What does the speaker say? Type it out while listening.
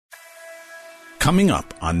Coming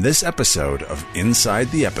up on this episode of Inside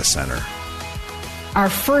the Epicenter. Our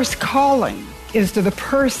first calling is to the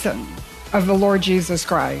person of the Lord Jesus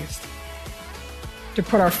Christ. To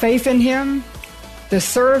put our faith in Him, to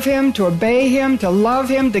serve Him, to obey Him, to love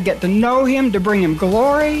Him, to get to know Him, to bring Him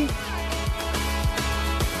glory.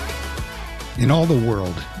 In all the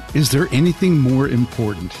world, is there anything more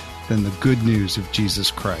important than the good news of Jesus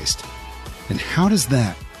Christ? And how does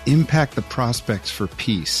that impact the prospects for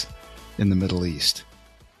peace in the Middle East?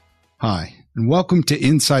 Hi, and welcome to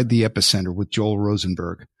Inside the Epicenter with Joel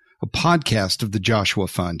Rosenberg, a podcast of the Joshua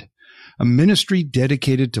Fund, a ministry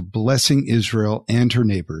dedicated to blessing Israel and her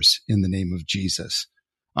neighbors in the name of Jesus.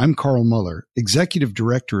 I'm Carl Muller, Executive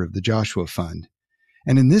Director of the Joshua Fund.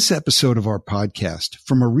 And in this episode of our podcast,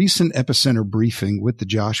 from a recent Epicenter briefing with the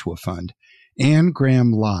Joshua Fund, Anne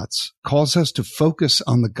Graham Lotz calls us to focus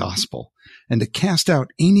on the gospel and to cast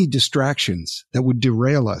out any distractions that would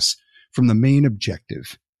derail us from the main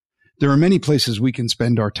objective. There are many places we can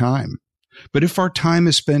spend our time, but if our time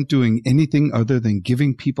is spent doing anything other than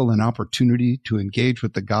giving people an opportunity to engage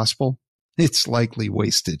with the gospel, it's likely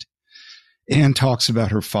wasted. Anne talks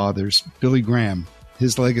about her father's, Billy Graham,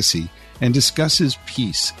 his legacy, and discusses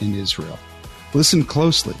peace in Israel. Listen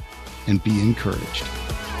closely and be encouraged.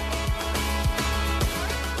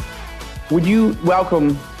 Would you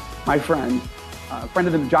welcome my friend, friend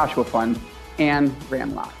of the Joshua Fund, Anne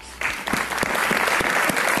Graham Lotz.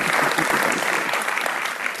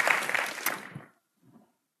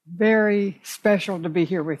 Very special to be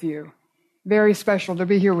here with you. Very special to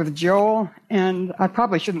be here with Joel. And I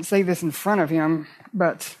probably shouldn't say this in front of him,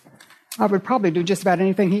 but I would probably do just about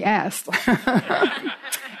anything he asked.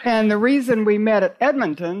 And the reason we met at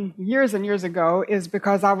Edmonton years and years ago is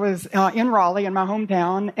because I was in Raleigh, in my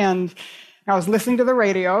hometown, and I was listening to the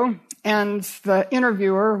radio, and the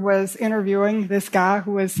interviewer was interviewing this guy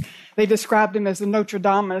they described him as the Notre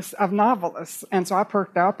Dame of novelists. And so I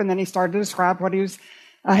perked up, and then he started to describe what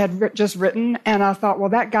I had just written, and I thought,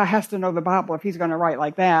 well, that guy has to know the Bible if he's going to write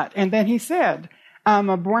like that. And then he said,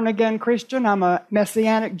 I'm a born-again Christian, I'm a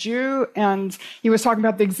Messianic Jew, and he was talking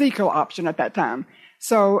about the Ezekiel option at that time.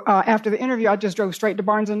 So after the interview, I just drove straight to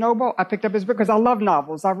Barnes & Noble. I picked up his book because I love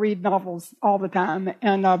novels. I read novels all the time,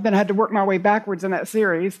 and then I had to work my way backwards in that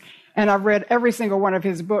series, and I've read every single one of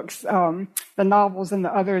his books, the novels and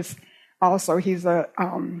the others also. He's the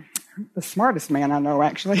smartest man I know,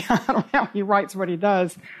 actually. I don't know how he writes what he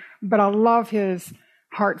does, but I love his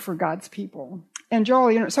heart for God's people. And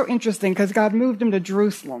Joel, it's so interesting because God moved him to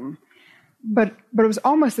Jerusalem, but it was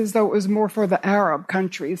almost as though it was more for the Arab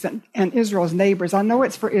countries and Israel's neighbors. I know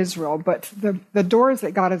it's for Israel, but the doors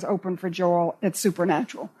that God has opened for Joel, it's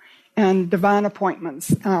supernatural and divine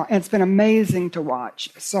appointments. And it's been amazing to watch.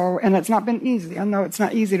 And it's not been easy. I know it's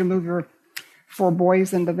not easy to move your 4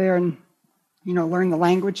 boys into there and learn the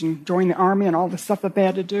language and join the army and all the stuff that they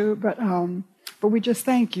had to do. But we just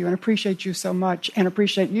thank you and appreciate you so much and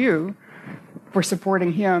appreciate you for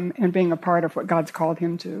supporting him and being a part of what God's called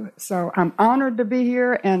him to. So I'm honored to be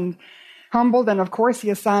here and humbled. And of course, he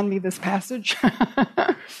assigned me this passage.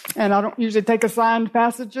 And I don't usually take assigned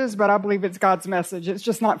passages, but I believe it's God's message. It's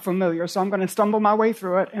just not familiar. So I'm going to stumble my way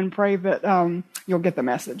through it and pray that you'll get the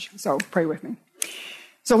message. So pray with me.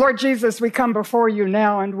 So Lord Jesus, we come before you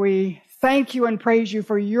now and we thank you and praise you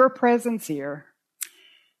for your presence here.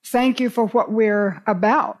 Thank you for what we're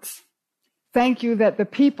about. Thank you that the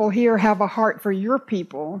people here have a heart for your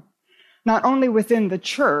people, not only within the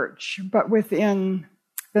church, but within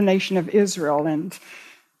the nation of Israel and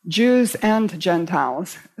Jews and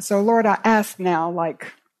Gentiles. So Lord, I ask now,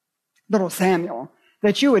 like little Samuel,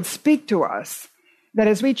 that you would speak to us, that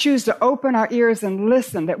as we choose to open our ears and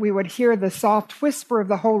listen, that we would hear the soft whisper of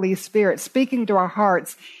the Holy Spirit speaking to our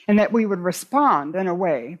hearts, and that we would respond in a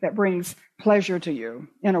way that brings pleasure to you,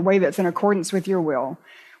 in a way that's in accordance with your will.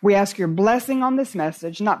 We ask your blessing on this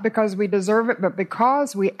message, not because we deserve it, but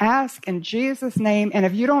because we ask in Jesus' name. And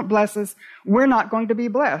if you don't bless us, we're not going to be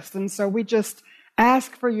blessed. And so we just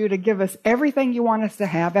ask for you to give us everything you want us to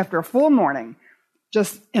have after a full morning.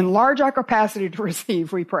 Just enlarge our capacity to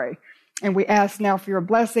receive, we pray. And we ask now for your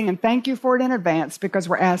blessing and thank you for it in advance because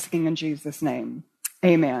we're asking in Jesus' name.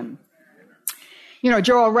 Amen.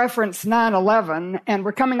 Joel referenced 9/11, and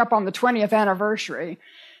we're coming up on the 20th anniversary.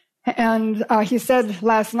 And he said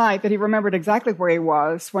last night that he remembered exactly where he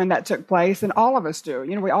was when that took place, and all of us do.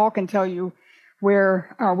 We all can tell you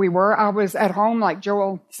where we were. I was at home, like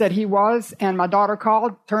Joel said he was, and my daughter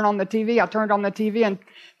called, turn on the TV. I turned on the TV, and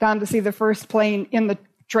time to see the first plane in the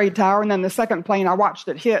trade tower, and then the second plane, I watched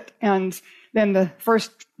it hit, and then the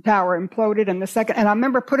first tower imploded, and the second, and I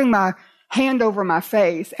remember putting my hand over my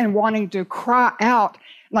face and wanting to cry out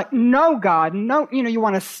like, no, God, no, you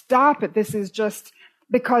want to stop it. This is just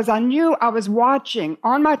because I knew I was watching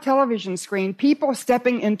on my television screen people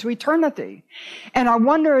stepping into eternity. And I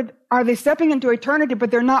wondered, are they stepping into eternity,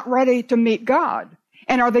 but they're not ready to meet God?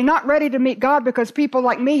 And are they not ready to meet God because people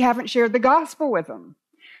like me haven't shared the gospel with them?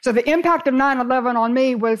 So the impact of 9/11 on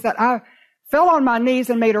me was that I fell on my knees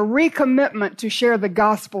and made a recommitment to share the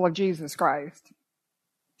gospel of Jesus Christ.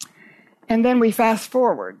 And then we fast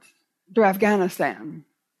forward to Afghanistan.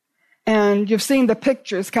 And you've seen the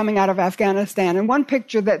pictures coming out of Afghanistan. And one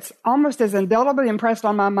picture that's almost as indelibly impressed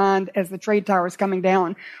on my mind as the trade towers coming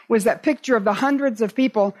down was that picture of the hundreds of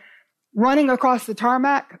people running across the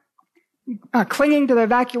tarmac, clinging to the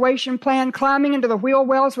evacuation plan, climbing into the wheel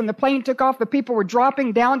wells. When the plane took off, the people were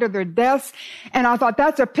dropping down to their deaths. And I thought,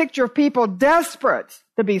 that's a picture of people desperate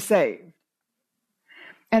to be saved.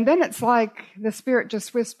 And then it's like the Spirit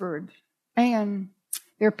just whispered, and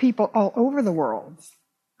there are people all over the world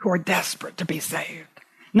who are desperate to be saved.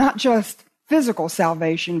 Not just physical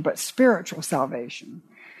salvation, but spiritual salvation.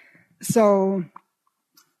 So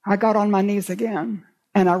I got on my knees again,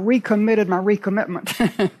 and I recommitted my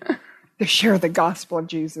recommitment to share the gospel of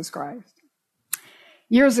Jesus Christ.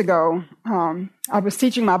 Years ago, I was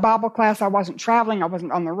teaching my Bible class. I wasn't traveling. I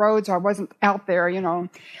wasn't on the road, so I wasn't out there,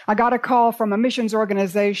 I got a call from a missions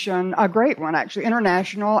organization, a great one, actually,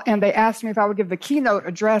 international, and they asked me if I would give the keynote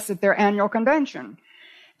address at their annual convention.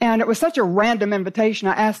 And it was such a random invitation.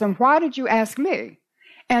 I asked them, why did you ask me?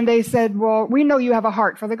 And they said, well, we know you have a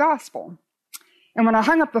heart for the gospel. And when I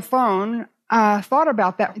hung up the phone, I thought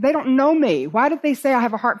about that. They don't know me. Why did they say I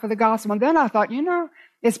have a heart for the gospel? And then I thought,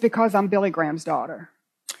 it's because I'm Billy Graham's daughter.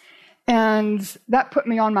 And that put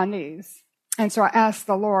me on my knees. And so I asked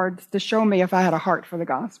the Lord to show me if I had a heart for the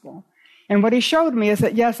gospel. And what he showed me is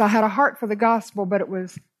that, yes, I had a heart for the gospel, but it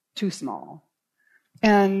was too small.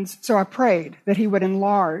 And so I prayed that he would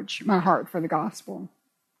enlarge my heart for the gospel.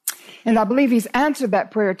 And I believe he's answered that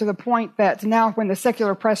prayer to the point that now when the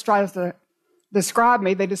secular press tries to describe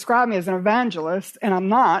me, they describe me as an evangelist, and I'm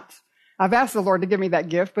not. I've asked the Lord to give me that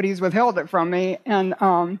gift, but he's withheld it from me. And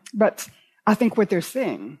but I think what they're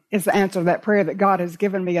seeing is the answer to that prayer, that God has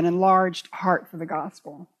given me an enlarged heart for the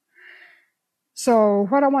gospel. So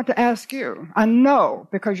what I want to ask you, I know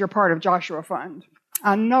because you're part of Joshua Fund,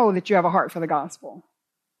 I know that you have a heart for the gospel.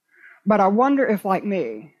 But I wonder if, like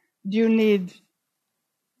me, do you need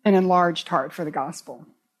an enlarged heart for the gospel?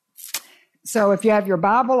 So if you have your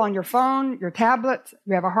Bible on your phone, your tablet,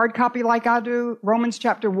 you have a hard copy like I do, Romans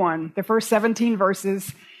chapter 1, the first 17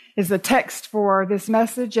 verses is the text for this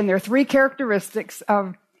message. And there are 3 characteristics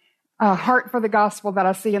of a heart for the gospel that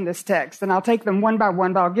I see in this text. And I'll take them one by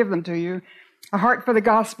one, but I'll give them to you. A heart for the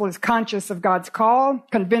gospel is conscious of God's call,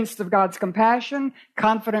 convinced of God's compassion,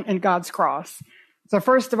 confident in God's cross. So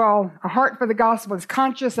first of all, a heart for the gospel is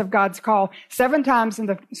conscious of God's call. 4 times in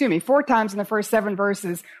the first 7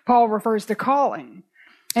 verses, Paul refers to calling.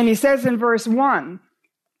 And he says in verse 1,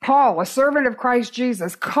 Paul, a servant of Christ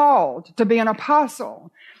Jesus, called to be an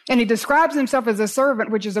apostle. And he describes himself as a servant,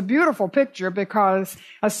 which is a beautiful picture because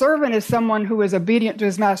a servant is someone who is obedient to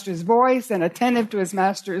his master's voice and attentive to his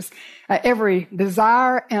master's every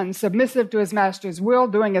desire and submissive to his master's will,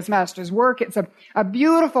 doing his master's work. It's a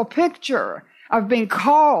beautiful picture of being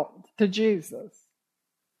called to Jesus.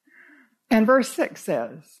 And verse 6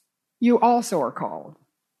 says, you also are called.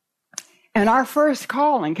 And our first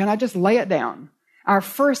calling, can I just lay it down? Our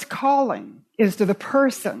first calling is to the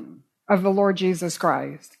person of the Lord Jesus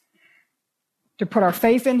Christ. To put our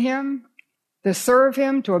faith in him, to serve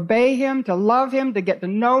him, to obey him, to love him, to get to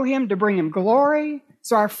know him, to bring him glory.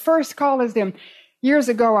 So our first call is to him. Years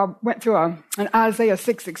ago, I went through an Isaiah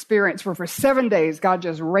 6 experience where for 7 days, God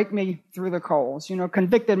just raked me through the coals,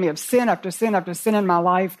 convicted me of sin after sin after sin in my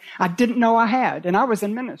life I didn't know I had, and I was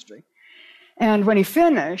in ministry. And when he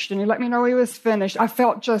finished, and he let me know he was finished, I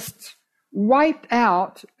felt just wiped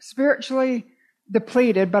out, spiritually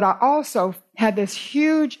depleted, but I also had this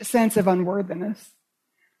huge sense of unworthiness.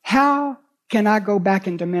 How can I go back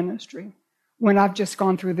into ministry when I've just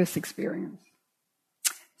gone through this experience?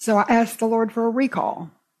 So I asked the Lord for a recall.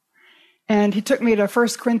 And he took me to 1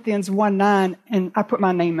 Corinthians 1:9, and I put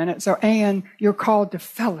my name in it. So, Ann, you're called to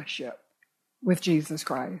fellowship with Jesus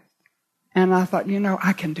Christ. And I thought,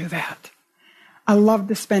 I can do that. I love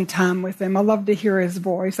to spend time with him. I love to hear his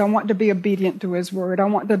voice. I want to be obedient to his word. I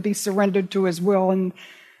want to be surrendered to his will. And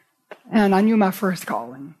I knew my first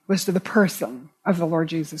calling was to the person of the Lord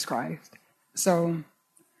Jesus Christ. So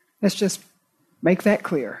let's just make that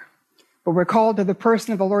clear. But we're called to the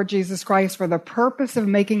person of the Lord Jesus Christ for the purpose of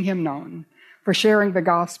making him known, for sharing the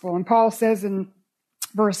gospel. And Paul says in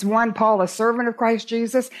verse 1, Paul, a servant of Christ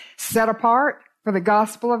Jesus, set apart, for the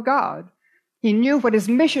gospel of God. He knew what his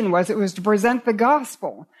mission was. It was to present the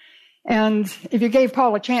gospel. And if you gave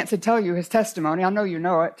Paul a chance to tell you his testimony, I know you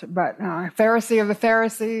know it, but Pharisee of the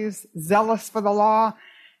Pharisees, zealous for the law,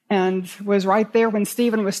 and was right there when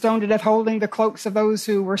Stephen was stoned to death, holding the cloaks of those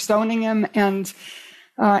who were stoning him. And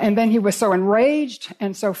then he was so enraged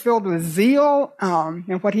and so filled with zeal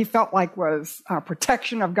and what he felt like was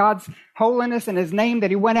protection of God's holiness and his name,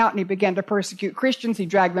 that he went out and he began to persecute Christians. He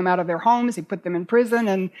dragged them out of their homes. He put them in prison.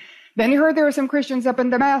 And then he heard there were some Christians up in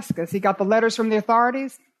Damascus. He got the letters from the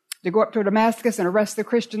authorities to go up to Damascus and arrest the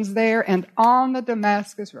Christians there. And on the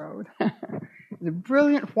Damascus road, the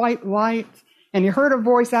brilliant white light, and he heard a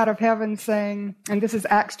voice out of heaven saying, and this is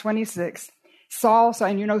Acts 26, Saul,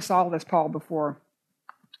 and you know Saul as Paul before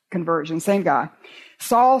conversion, same guy.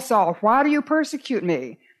 Saul, Saul, why do you persecute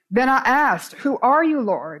me? Then I asked, who are you,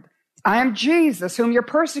 Lord? I am Jesus, whom you're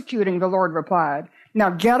persecuting, the Lord replied.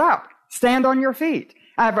 Now get up, stand on your feet.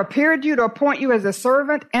 I have appeared to you to appoint you as a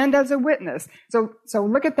servant and as a witness. So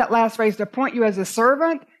look at that last phrase, to appoint you as a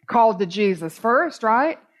servant, called to Jesus first,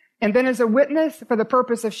 right? And then as a witness for the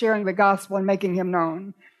purpose of sharing the gospel and making him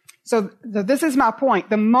known. So this is my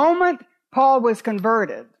point. The moment Paul was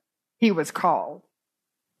converted, he was called.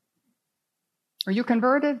 Are you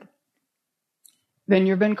converted? Then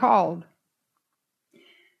you've been called.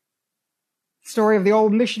 Story of the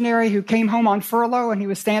old missionary who came home on furlough, and he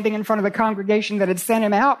was standing in front of the congregation that had sent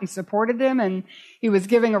him out and supported him, and he was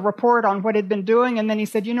giving a report on what he'd been doing, and then he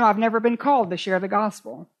said, I've never been called to share the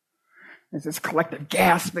gospel. There's this collective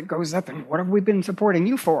gasp that goes up, and what have we been supporting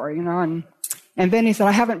you for, and then he said,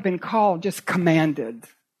 I haven't been called, just commanded,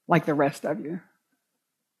 like the rest of you.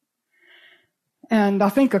 And I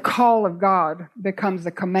think a call of God becomes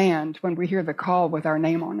a command when we hear the call with our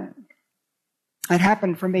name on it. It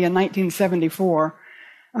happened for me in 1974.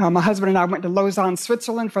 My husband and I went to Lausanne,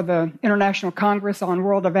 Switzerland for the International Congress on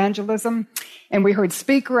World Evangelism, and we heard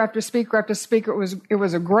speaker after speaker after speaker. It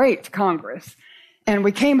was a great Congress. And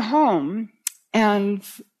we came home, and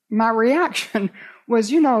my reaction was,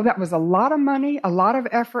 that was a lot of money, a lot of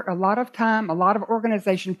effort, a lot of time, a lot of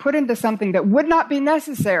organization put into something that would not be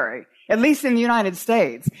necessary, at least in the United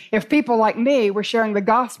States, if people like me were sharing the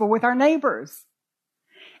gospel with our neighbors.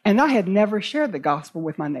 And I had never shared the gospel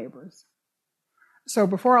with my neighbors. So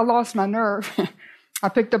before I lost my nerve, I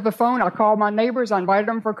picked up the phone, I called my neighbors, I invited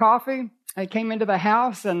them for coffee. I came into the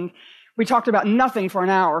house, and we talked about nothing for an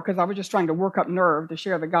hour because I was just trying to work up nerve to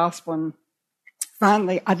share the gospel. And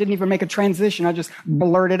finally, I didn't even make a transition. I just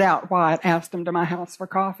blurted out why I'd asked them to my house for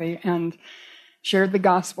coffee and shared the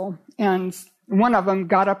gospel. And one of them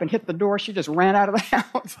got up and hit the door. She just ran out of the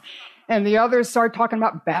house. And the others started talking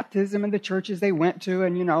about baptism and the churches they went to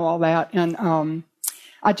and, all that. And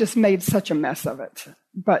I just made such a mess of it.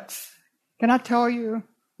 But can I tell you,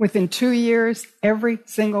 within 2 years, every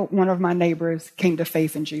single one of my neighbors came to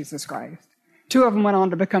faith in Jesus Christ. 2 of them went on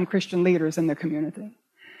to become Christian leaders in the community.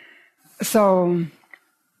 So,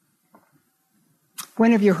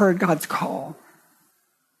 when have you heard God's call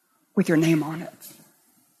with your name on it?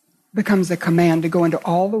 It becomes a command to go into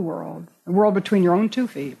all the world between your own 2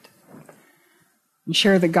 feet, and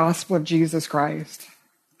share the gospel of Jesus Christ.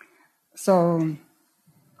 So,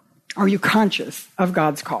 are you conscious of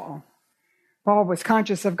God's call? Paul was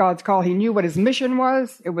conscious of God's call. He knew what his mission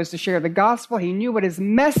was. It was to share the gospel. He knew what his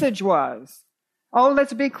message was. Oh,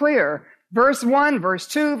 let's be clear. Verse 1, verse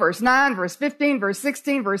 2, verse 9, verse 15, verse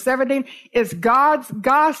 16, verse 17 is God's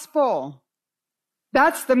gospel.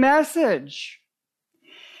 That's the message.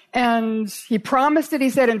 And he promised it.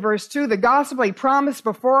 He said in verse 2, the gospel he promised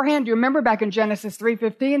beforehand. Do you remember back in Genesis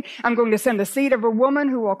 3:15? I'm going to send the seed of a woman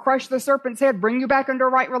who will crush the serpent's head, bring you back into a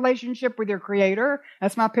right relationship with your Creator.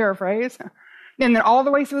 That's my paraphrase. And then all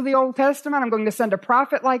the way through the Old Testament, I'm going to send a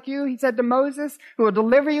prophet like you, he said to Moses, who will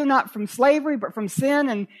deliver you not from slavery, but from sin.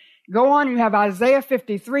 And go on, you have Isaiah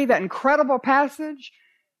 53, that incredible passage,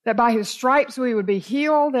 that by his stripes we would be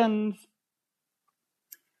healed. And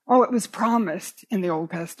it was promised in the Old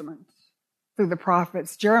Testament through the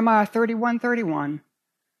prophets. Jeremiah 31:31.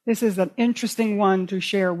 This is an interesting one to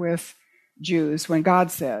share with Jews when God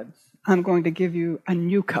said, I'm going to give you a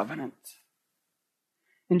new covenant.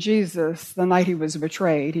 And Jesus, the night he was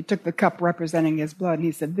betrayed, he took the cup representing his blood, and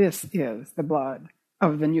he said, this is the blood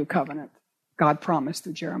of the new covenant God promised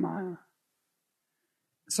through Jeremiah.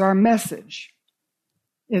 So our message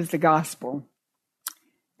is the gospel.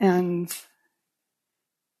 And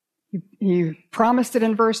he promised it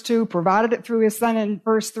in verse 2, provided it through his son in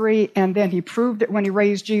verse 3, and then he proved it when he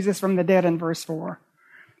raised Jesus from the dead in verse 4.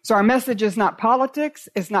 So our message is not politics,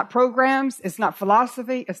 it's not programs, it's not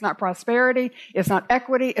philosophy, it's not prosperity, it's not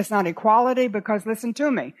equity, it's not equality, because listen to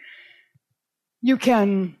me. You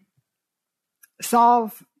can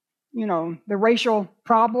solve, the racial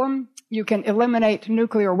problem. You can eliminate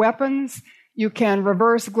nuclear weapons. You can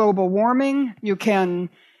reverse global warming. You can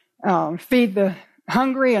feed the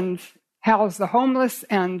hungry and house the homeless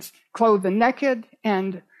and clothe the naked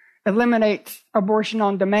and eliminate abortion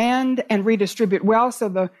on demand and redistribute wealth so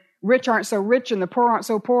the rich aren't so rich and the poor aren't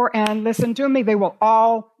so poor. And listen to me, they will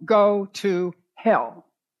all go to hell.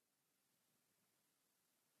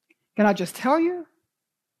 Can I just tell you?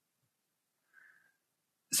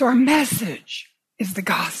 So our message is the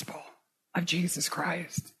gospel of Jesus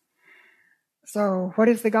Christ. So what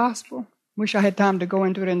is the gospel? Wish I had time to go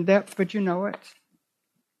into it in depth, but you know it.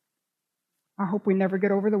 I hope we never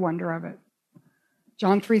get over the wonder of it.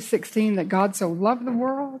 John 3:16, that God so loved the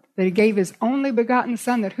world that he gave his only begotten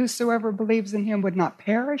Son, that whosoever believes in him would not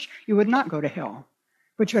perish, you would not go to hell,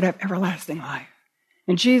 but you would have everlasting life.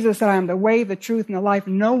 And Jesus said, I am the way, the truth, and the life.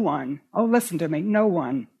 No one, listen to me, no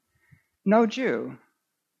one, no Jew,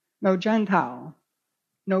 no Gentile,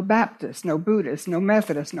 no Baptist, no Buddhist, no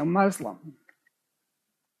Methodist, no Muslim,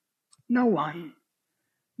 no one,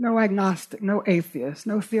 no agnostic, no atheist,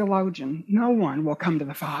 no theologian, no one will come to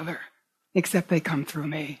the Father except they come through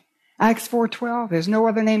me. Acts 4:12, there's no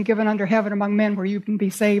other name given under heaven among men where you can be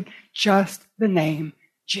saved, just the name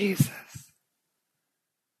Jesus.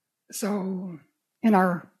 So in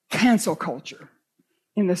our cancel culture,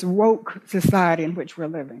 in this woke society in which we're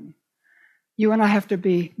living, you and I have to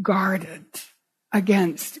be guarded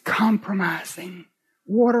against compromising,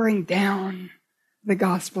 watering down the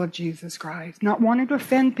gospel of Jesus Christ, not wanting to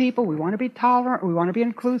offend people. We want to be tolerant. We want to be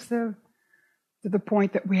inclusive, to the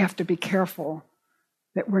point that we have to be careful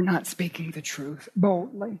that we're not speaking the truth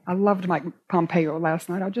boldly. I loved Mike Pompeo last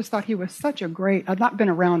night. I just thought he was such a great, I'd not been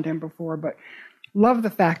around him before, but love the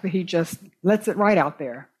fact that he just lets it right out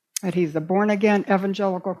there, that he's a born-again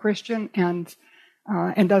evangelical Christian and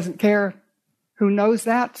doesn't care who knows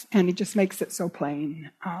that, and he just makes it so plain.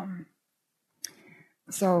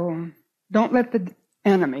 So don't let the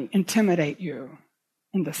enemy intimidate you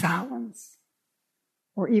into silence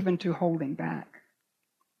or even to holding back.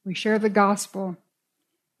 We share the gospel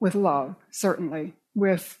with love, certainly,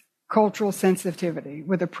 with cultural sensitivity,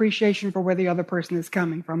 with appreciation for where the other person is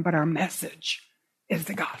coming from, but our message is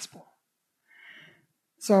the gospel.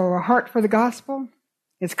 So a heart for the gospel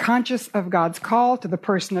is conscious of God's call to the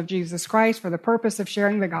person of Jesus Christ for the purpose of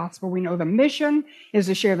sharing the gospel. We know the mission is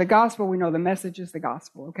to share the gospel. We know the message is the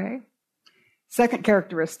gospel, okay? Second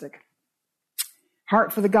characteristic,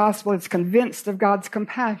 heart for the gospel is convinced of God's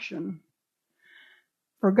compassion.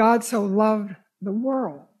 For God so loved the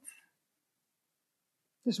world.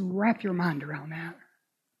 Just wrap your mind around that.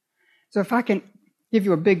 So if I can give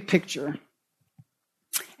you a big picture,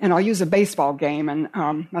 and I'll use a baseball game, and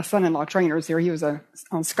my son-in-law trainer is here. He was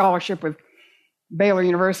on scholarship with Baylor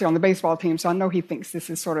University on the baseball team, so I know he thinks this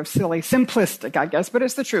is sort of silly, simplistic, I guess, but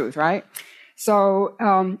it's the truth, right? So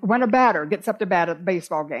when a batter gets up to bat at a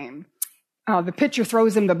baseball game, the pitcher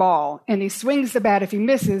throws him the ball, and he swings the bat. If he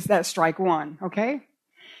misses, that's strike one, okay?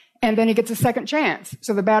 And then he gets a second chance.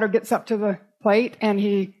 So the batter gets up to the plate, and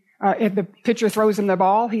if the pitcher throws him the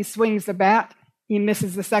ball, he swings the bat. He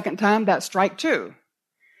misses the second time, that's strike two.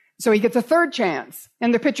 So he gets a third chance,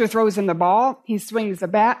 and the pitcher throws him the ball. He swings the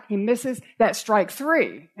bat. He misses. That's strike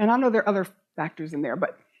three. And I know there are other factors in there,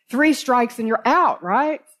 but 3 strikes and you're out,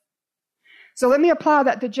 right? So let me apply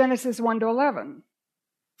that to Genesis 1-11.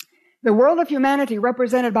 The world of humanity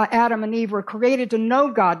represented by Adam and Eve were created to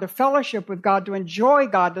know God, to fellowship with God, to enjoy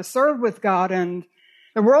God, to serve with God. And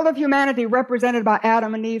the world of humanity represented by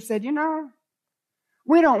Adam and Eve said,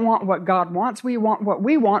 we don't want what God wants. We want what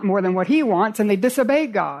we want more than what he wants. And they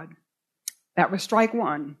disobeyed God. That was strike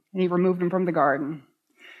one. And he removed them from the garden.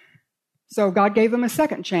 So God gave them a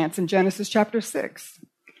second chance in Genesis chapter 6.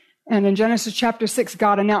 And in Genesis chapter 6,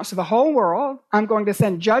 God announced to the whole world, I'm going to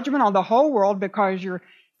send judgment on the whole world because your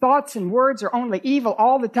thoughts and words are only evil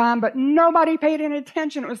all the time. But nobody paid any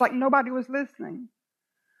attention. It was like nobody was listening.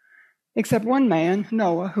 Except one man,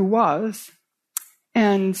 Noah, who was.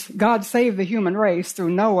 And God saved the human race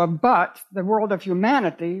through Noah, but the world of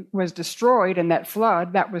humanity was destroyed in that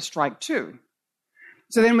flood. That was strike 2.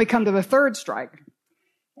 So then we come to the third strike.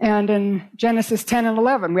 And in Genesis 10 and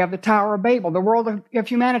 11, we have the Tower of Babel. The world of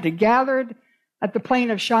humanity gathered at the plain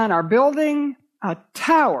of Shinar, building a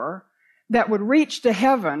tower that would reach to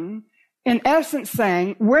heaven, in essence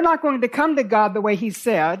saying, we're not going to come to God the way he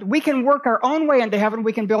said. We can work our own way into heaven.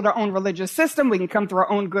 We can build our own religious system. We can come through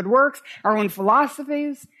our own good works, our own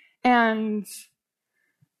philosophies. And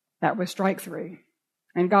that was strike 3.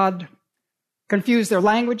 And God confused their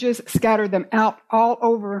languages, scattered them out all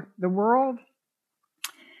over the world.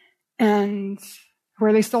 and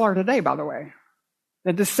where they still are today, by the way.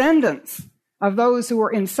 The descendants of those who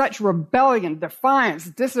were in such rebellion, defiance,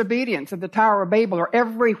 disobedience at the Tower of Babel are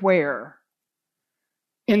everywhere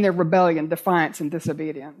in their rebellion, defiance, and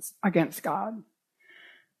disobedience against God.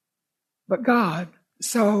 But God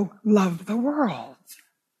so loved the world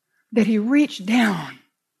that he reached down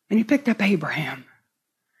and he picked up Abraham.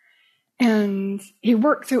 And he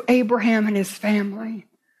worked through Abraham and his family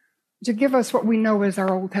to give us what we know as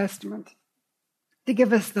our Old Testament, to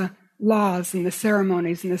give us the laws and the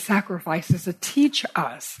ceremonies and the sacrifices, to teach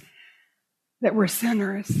us that we're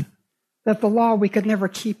sinners, that the law, we could never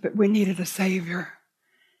keep it. We needed a Savior.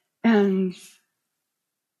 And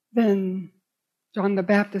then John the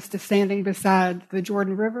Baptist is standing beside the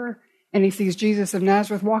Jordan River, and he sees Jesus of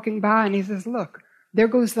Nazareth walking by, and he says, look, there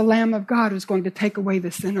goes the Lamb of God who's going to take away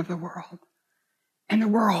the sin of the world. And the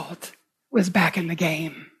world was back in the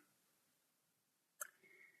game.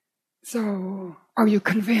 So, are you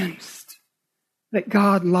convinced that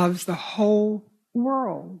God loves the whole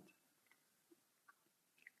world?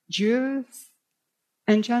 Jews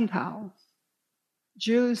and Gentiles,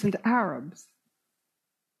 Jews and Arabs,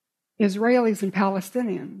 Israelis and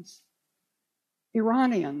Palestinians,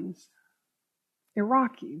 Iranians,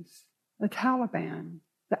 Iraqis, the Taliban,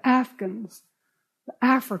 the Afghans, the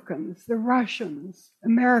Africans, the Russians,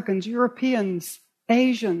 Americans, Europeans,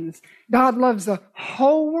 Asians. God loves the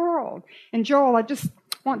whole world. And Joel, I just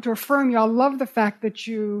want to affirm you, I love the fact that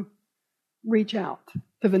you reach out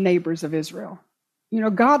to the neighbors of Israel. You know,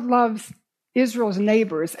 God loves Israel's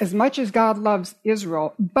neighbors as much as God loves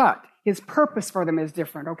Israel, but his purpose for them is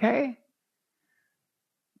different, okay?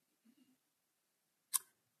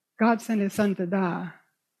 God sent his son to die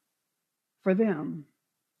for them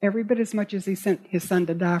every bit as much as he sent his son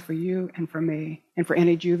to die for you and for me and for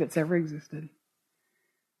any Jew that's ever existed.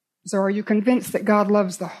 So are you convinced that God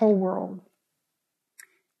loves the whole world?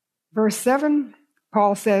 Verse 7,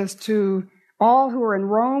 Paul says, to all who are in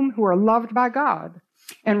Rome who are loved by God.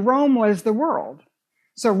 And Rome was the world.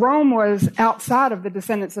 So Rome was outside of the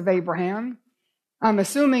descendants of Abraham. I'm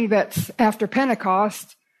assuming that after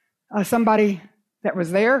Pentecost, somebody that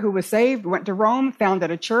was there who was saved went to Rome,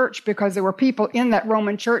 founded a church, because there were people in that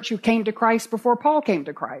Roman church who came to Christ before Paul came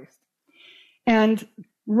to Christ. And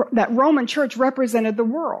that Roman church represented the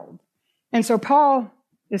world. And so Paul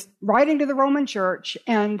is writing to the Roman church,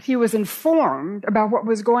 and he was informed about what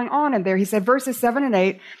was going on in there. He said, verses 7 and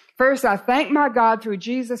 8, first, I thank my God through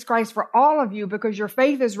Jesus Christ for all of you, because your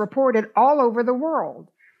faith is reported all over the world.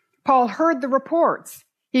 Paul heard the reports.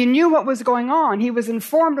 He knew what was going on. He was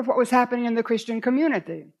informed of what was happening in the Christian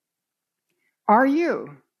community. Are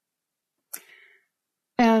you?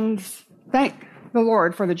 And thank the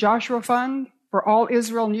Lord for the Joshua Fund, for All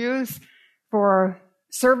Israel News, for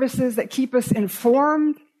services that keep us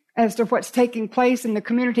informed as to what's taking place in the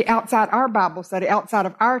community outside our Bible study, outside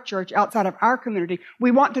of our church, outside of our community.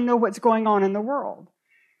 We want to know what's going on in the world.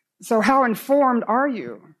 So how informed are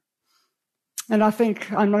you? And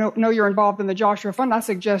I know you're involved in the Joshua Fund. I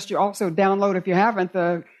suggest you also download, if you haven't,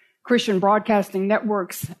 the Christian Broadcasting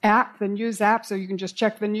Network's app, the news app, so you can just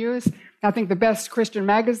check the news. I think the best Christian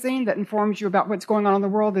magazine that informs you about what's going on in the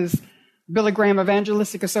world is Billy Graham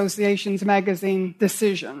Evangelistic Association's magazine,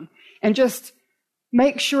 Decision. And just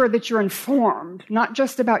make sure that you're informed, not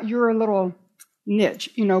just about your little niche,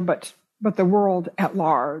 but the world at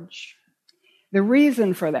large. The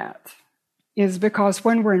reason for that is because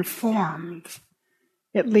when we're informed,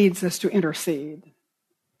 it leads us to intercede.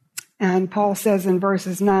 And Paul says in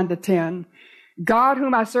verses 9 to 10, God,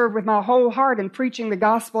 whom I serve with my whole heart in preaching the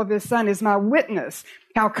gospel of his Son, is my witness,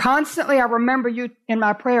 how constantly I remember you in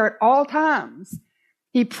my prayer at all times.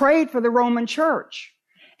 He prayed for the Roman church,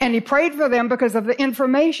 and he prayed for them because of the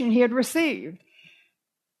information he had received.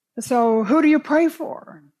 So who do you pray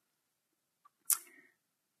for?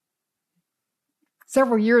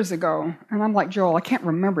 Several years ago, and I'm like Joel, I can't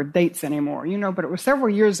remember dates anymore, but it was several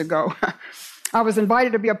years ago, I was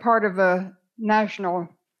invited to be a part of the National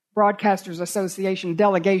Broadcasters Association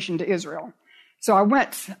delegation to Israel. So I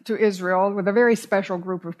went to Israel with a very special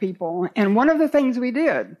group of people, and one of the things we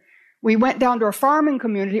did, we went down to a farming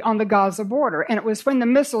community on the Gaza border, and it was when the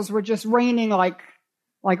missiles were just raining like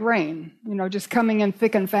rain, just coming in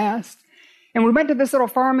thick and fast. And we went to this little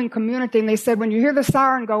farming community, and they said, when you hear the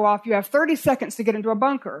siren go off, you have 30 seconds to get into a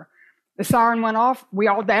bunker. The siren went off. We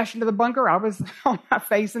all dashed into the bunker. I was on my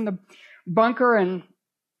face in the bunker, and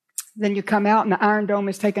then you come out, and the Iron Dome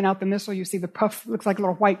is taking out the missile. You see the puff, looks like a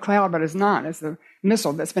little white cloud, but it's not. It's the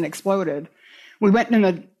missile that's been exploded. We went in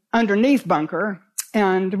the underneath bunker,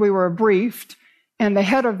 and we were briefed, And the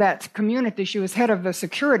head of that community, she was head of the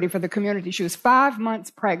security for the community. She was 5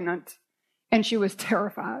 months pregnant, and she was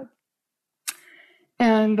terrified.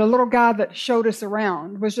 And the little guy that showed us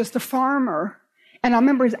around was just a farmer. And I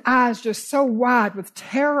remember his eyes just so wide with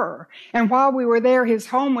terror. And while we were there, his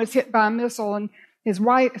home was hit by a missile, and his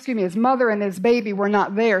mother and his baby were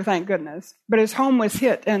not there, thank goodness. But his home was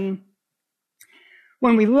hit. And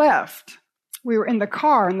when we left, we were in the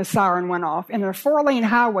car and the siren went off. And in a 4-lane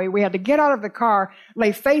highway, we had to get out of the car,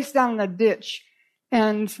 lay face down in a ditch,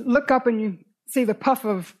 and look up and you see the puff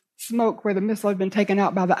of smoke where the missile had been taken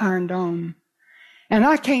out by the Iron Dome. And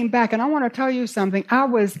I came back, and I want to tell you something. I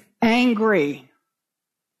was angry.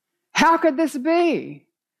 How could this be?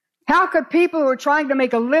 How could people who are trying to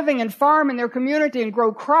make a living and farm in their community and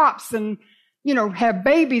grow crops and, have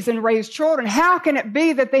babies and raise children, how can it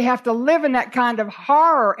be that they have to live in that kind of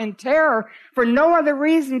horror and terror for no other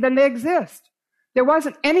reason than they exist? There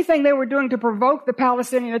wasn't anything they were doing to provoke the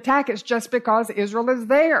Palestinian attack. It's just because Israel is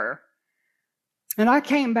there. And I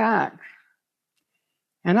came back.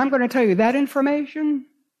 And I'm going to tell you, that information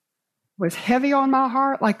was heavy on my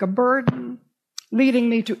heart like a burden, leading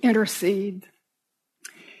me to intercede.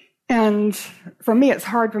 And for me, it's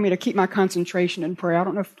hard for me to keep my concentration in prayer. I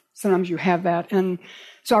don't know if sometimes you have that. And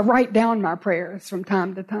so I write down my prayers from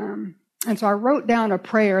time to time. And so I wrote down a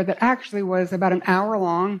prayer that actually was about an hour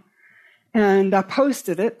long, and I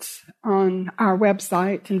posted it on our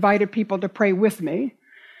website, invited people to pray with me.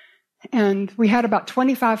 And we had about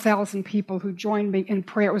 25,000 people who joined me in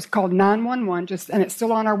prayer. It was called 911, and it's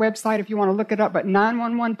still on our website if you want to look it up, but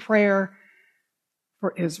 911 prayer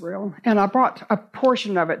for Israel. And I brought a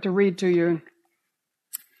portion of it to read to you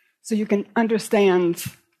so you can understand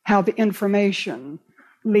how the information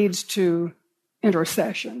leads to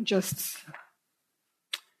intercession.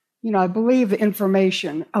 I believe the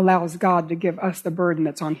information allows God to give us the burden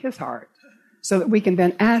that's on his heart so that we can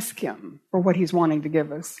then ask him for what he's wanting to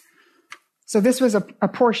give us. So this was a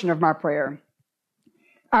portion of my prayer.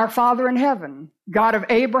 Our Father in heaven, God of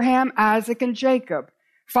Abraham, Isaac, and Jacob,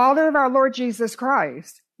 Father of our Lord Jesus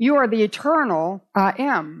Christ, you are the eternal I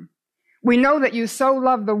am. We know that you so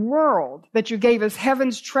loved the world that you gave us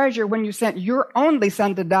heaven's treasure when you sent your only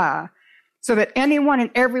Son to die, so that anyone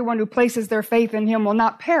and everyone who places their faith in him will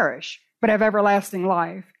not perish, but have everlasting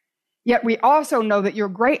life. Yet we also know that your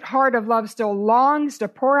great heart of love still longs to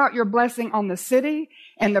pour out your blessing on the city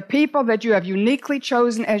and the people that you have uniquely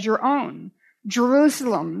chosen as your own,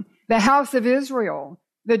 Jerusalem, the house of Israel,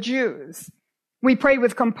 the Jews. We pray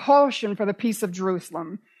with compulsion for the peace of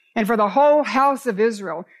Jerusalem and for the whole house of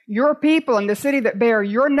Israel. Your people in the city that bear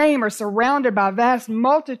your name are surrounded by a vast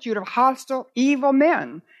multitude of hostile, evil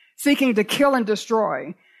men seeking to kill and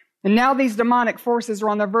destroy. And now these demonic forces are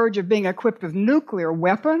on the verge of being equipped with nuclear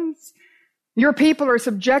weapons. Your people are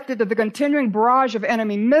subjected to the continuing barrage of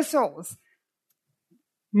enemy missiles,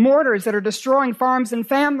 mortars that are destroying farms and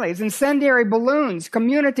families, incendiary balloons,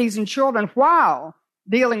 communities and children, while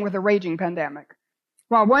dealing with a raging pandemic.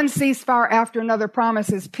 While one ceasefire after another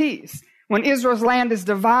promises peace, when Israel's land is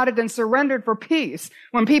divided and surrendered for peace,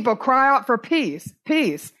 when people cry out for peace,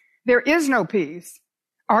 there is no peace.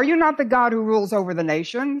 Are you not the God who rules over the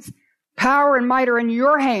nations? Power and might are in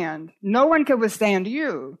your hand. No one can withstand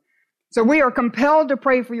you. So we are compelled to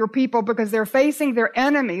pray for your people because they're facing their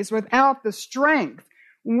enemies without the strength,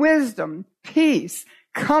 wisdom, peace,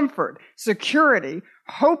 comfort, security,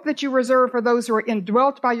 hope that you reserve for those who are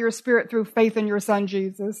indwelt by your Spirit through faith in your Son,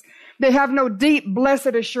 Jesus. They have no deep, blessed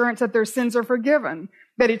assurance that their sins are forgiven,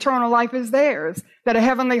 that eternal life is theirs, that a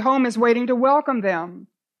heavenly home is waiting to welcome them.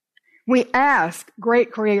 We ask,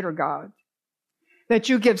 great Creator God, that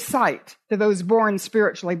you give sight to those born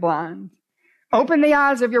spiritually blind. Open the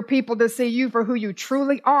eyes of your people to see you for who you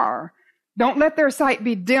truly are. Don't let their sight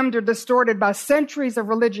be dimmed or distorted by centuries of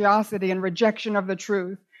religiosity and rejection of the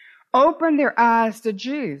truth. Open their eyes to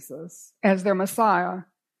Jesus as their Messiah.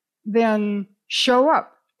 Then show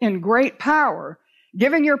up in great power,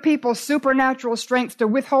 giving your people supernatural strength to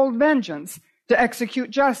withhold vengeance, to execute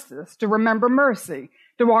justice, to remember mercy,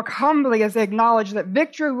 to walk humbly as they acknowledge that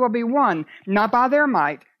victory will be won, not by their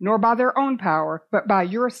might, nor by their own power, but by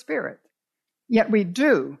your Spirit. Yet we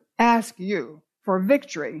do ask you for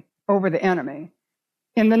victory over the enemy.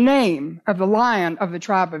 In the name of the Lion of the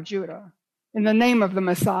tribe of Judah, in the name of the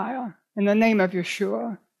Messiah, in the name of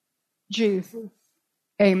Yeshua, Jesus,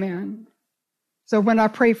 amen. So when I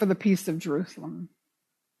pray for the peace of Jerusalem,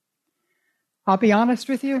 I'll be honest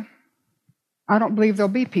with you, I don't believe there'll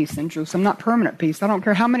be peace in Jerusalem, not permanent peace. I don't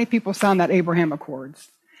care how many people sign that Abraham Accords.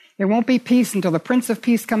 There won't be peace until the Prince of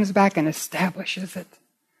Peace comes back and establishes it.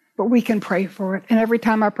 but we can pray for it. And every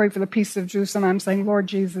time I pray for the peace of Jerusalem, I'm saying, Lord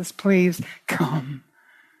Jesus, please come.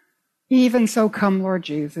 Even so, come, Lord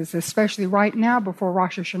Jesus, especially right now before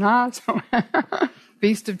Rosh Hashanah, so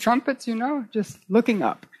Feast of Trumpets, just looking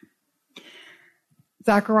up.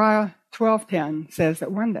 Zechariah 12:10 says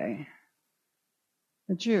that one day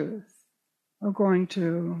the Jews are going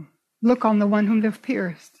to look on the one whom they've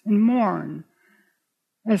pierced and mourn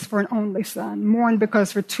as for an only son. Mourn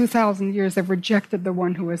because for 2,000 years they've rejected the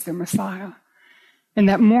one who is their Messiah. And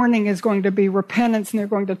that mourning is going to be repentance, and they're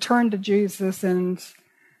going to turn to Jesus. And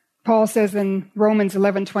Paul says in Romans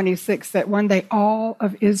 11:26 that one day all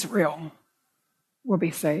of Israel will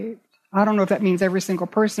be saved. I don't know if that means every single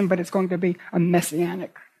person, but it's going to be a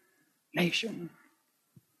messianic nation.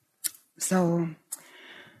 So,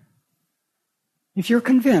 if you're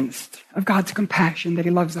convinced of God's compassion, that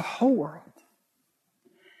he loves the whole world,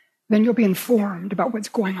 then you'll be informed about what's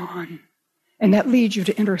going on. And that leads you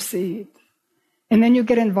to intercede. And then you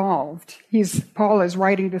get involved. Paul is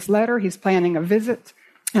writing this letter. He's planning a visit.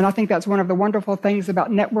 And I think that's one of the wonderful things about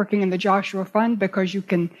networking in the Joshua Fund, because you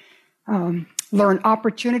can learn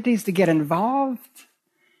opportunities to get involved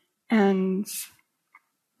and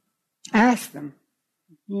ask them.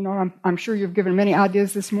 I'm sure you've given many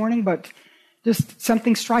ideas this morning, but just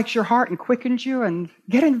something strikes your heart and quickens you, and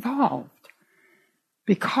get involved.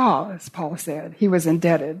 Because, Paul said, he was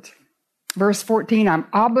indebted. Verse 14, I'm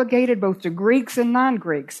obligated both to Greeks and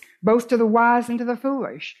non-Greeks, both to the wise and to the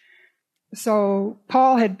foolish. So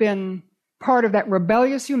Paul had been part of that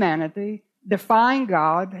rebellious humanity, defying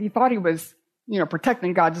God. He thought he was,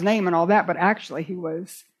 protecting God's name and all that, but actually he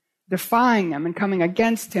was defying him and coming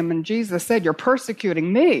against him. And Jesus said, you're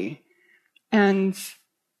persecuting me. And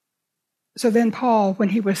so then Paul, when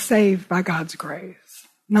he was saved by God's grace,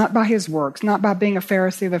 not by his works, not by being a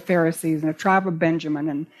Pharisee of the Pharisees and a tribe of Benjamin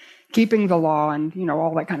and keeping the law and,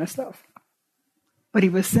 all that kind of stuff, but he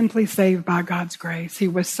was simply saved by God's grace. He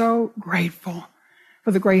was so grateful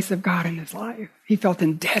for the grace of God in his life. He felt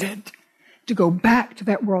indebted to go back to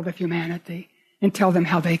that world of humanity and tell them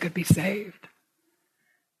how they could be saved.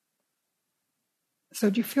 So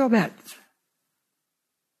do you feel that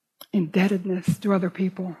indebtedness to other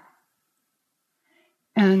people?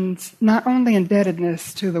 And not only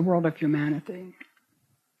indebtedness to the world of humanity,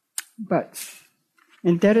 but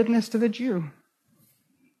indebtedness to the Jew.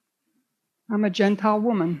 I'm a Gentile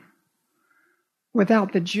woman.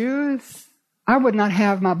 Without the Jews, I would not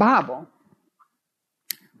have my Bible.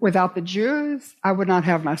 Without the Jews, I would not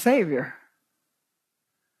have my Savior.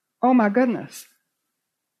 Oh my goodness.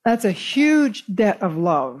 That's a huge debt of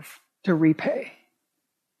love to repay,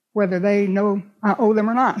 whether they know I owe them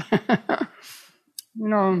or not.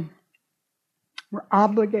 We're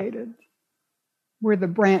obligated. We're the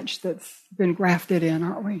branch that's been grafted in,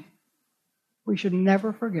 aren't we? We should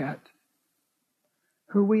never forget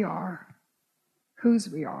who we are, whose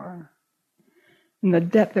we are, and the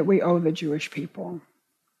debt that we owe the Jewish people.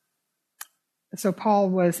 So Paul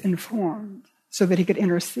was informed so that he could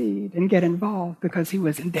intercede and get involved, because he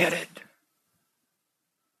was indebted.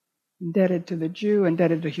 Indebted to the Jew,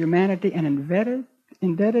 indebted to humanity, and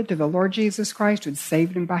indebted to the Lord Jesus Christ, who had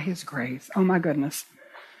saved him by his grace. Oh my goodness.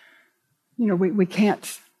 We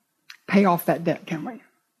can't pay off that debt, can we?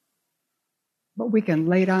 But we can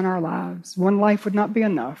lay down our lives. One life would not be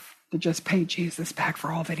enough to just pay Jesus back for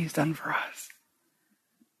all that he's done for us.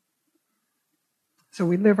 So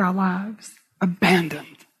we live our lives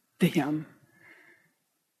abandoned to him.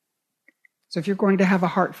 So if you're going to have a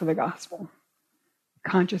heart for the gospel,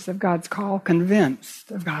 conscious of God's call,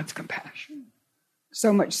 convinced of God's compassion,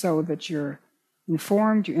 so much so that you're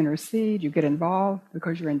informed, you intercede, you get involved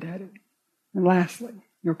because you're indebted. And lastly,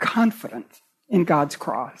 you're confident in God's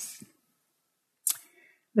cross.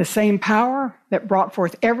 The same power that brought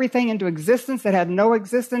forth everything into existence that had no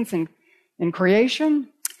existence in creation,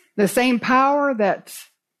 the same power that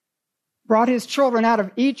brought his children out of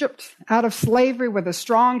Egypt, out of slavery with a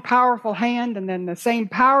strong, powerful hand, and then the same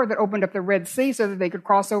power that opened up the Red Sea so that they could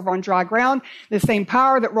cross over on dry ground, the same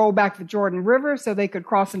power that rolled back the Jordan River so they could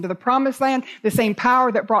cross into the Promised Land, the same power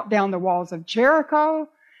that brought down the walls of Jericho,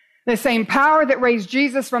 the same power that raised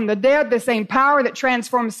Jesus from the dead, the same power that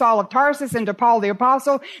transformed Saul of Tarsus into Paul the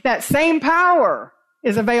Apostle, that same power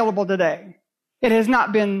is available today. It has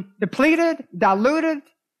not been depleted, diluted.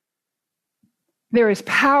 There is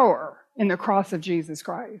power in the cross of Jesus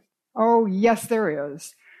Christ. Oh, yes, there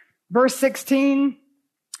is. Verse 16,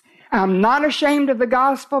 I'm not ashamed of the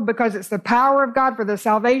gospel, because it's the power of God for the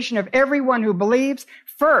salvation of everyone who believes,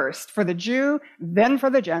 first for the Jew, then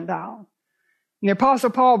for the Gentile. And the Apostle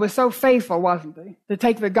Paul was so faithful, wasn't he, to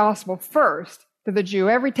take the gospel first to the Jew.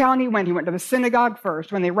 Every town he went to the synagogue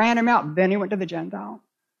first. When they ran him out, then he went to the Gentile.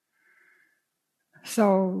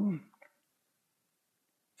 So,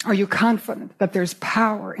 are you confident that there's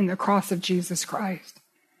power in the cross of Jesus Christ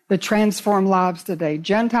that transforms lives today,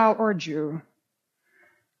 Gentile or Jew?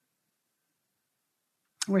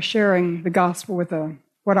 We're sharing the gospel with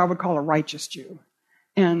what I would call a righteous Jew,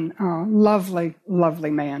 and a lovely,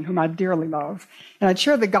 lovely man whom I dearly love. And I'd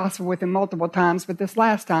shared the gospel with him multiple times, but this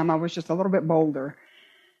last time I was just a little bit bolder.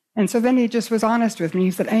 And so then he just was honest with me.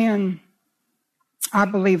 He said, Ann, I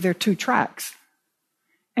believe there are two tracks.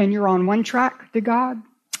 And you're on one track to God,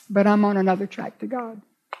 but I'm on another track to God.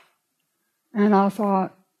 And I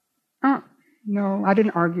thought, no, I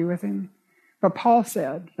didn't argue with him. But Paul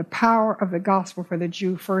said, the power of the gospel for the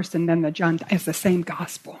Jew first and then the Gentile is the same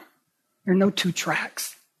gospel. There are no two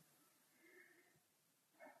tracks.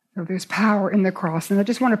 So there's power in the cross. And I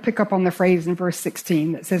just want to pick up on the phrase in verse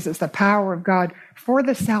 16 that says it's the power of God for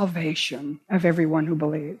the salvation of everyone who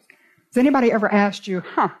believes. Has anybody ever asked you,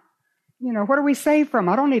 what are we saved from?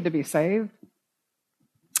 I don't need to be saved.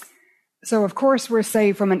 So, of course, we're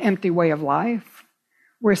saved from an empty way of life.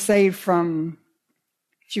 We're saved from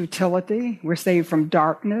futility. We're saved from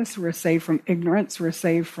darkness. We're saved from ignorance. We're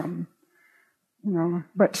saved from,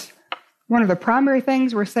 but one of the primary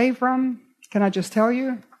things we're saved from, can I just tell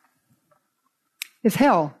you, is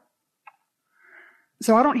hell.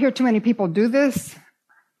 So I don't hear too many people do this,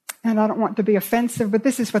 and I don't want to be offensive, but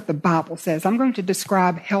this is what the Bible says. I'm going to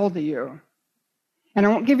describe hell to you. And I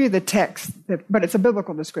won't give you the text, but it's a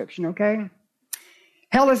biblical description, okay?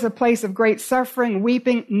 Hell is a place of great suffering,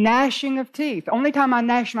 weeping, gnashing of teeth. The only time I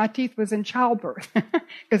gnashed my teeth was in childbirth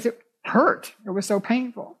because it hurt. It was so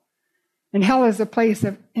painful. And hell is a place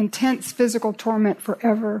of intense physical torment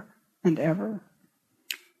forever and ever.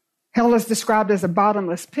 Hell is described as a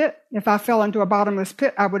bottomless pit. If I fell into a bottomless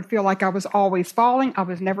pit, I would feel like I was always falling. I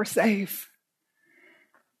was never safe.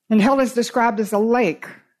 And hell is described as a lake.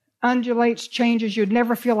 Undulates, changes. You'd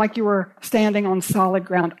never feel like you were standing on solid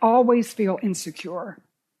ground. Always feel insecure.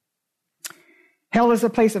 Hell is a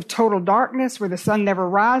place of total darkness where the sun never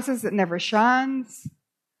rises, it never shines.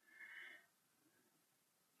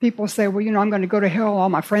 People say, well, I'm going to go to hell. All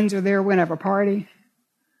my friends are there. We're going to have a party.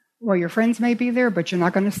 Well, your friends may be there, but you're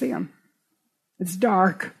not going to see them. It's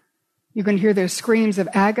dark. You can hear their screams of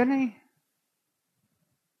agony,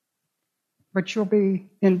 but you'll be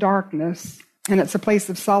in darkness. And it's a place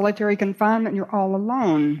of solitary confinement. You're all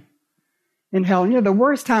alone in hell. And the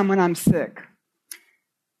worst time when I'm sick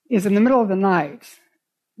is in the middle of the night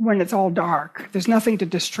when it's all dark. There's nothing to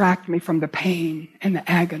distract me from the pain and the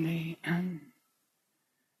agony. And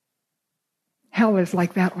hell is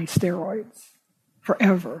like that on steroids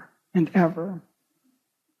forever and ever.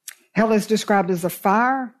 Hell is described as a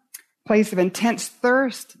fire, place of intense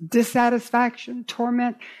thirst, dissatisfaction,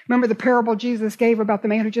 torment. Remember the parable Jesus gave about the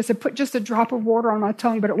man who just said, put just a drop of water on my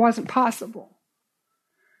tongue, but it wasn't possible.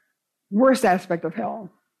 Worst aspect of hell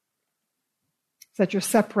is that you're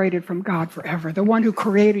separated from God forever. The one who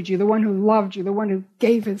created you, the one who loved you, the one who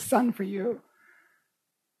gave his son for you.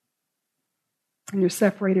 And you're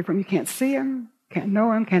separated from him. You can't see him, can't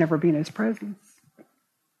know him, can't ever be in his presence.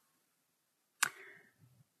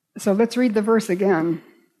 So let's read the verse again.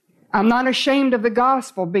 I'm not ashamed of the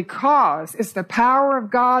gospel because it's the power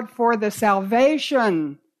of God for the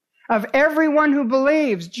salvation of everyone who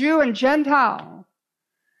believes, Jew and Gentile,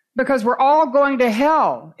 because we're all going to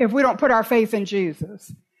hell if we don't put our faith in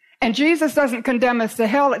Jesus. And Jesus doesn't condemn us to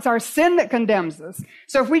hell. It's our sin that condemns us.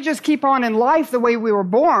 So if we just keep on in life the way we were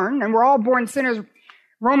born, and we're all born sinners,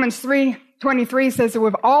 Romans 3:23 says that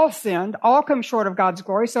we've all sinned, all come short of God's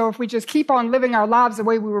glory. So if we just keep on living our lives the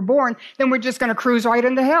way we were born, then we're just going to cruise right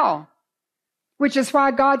into hell. Which is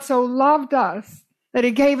why God so loved us that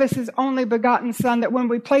he gave us his only begotten son, that when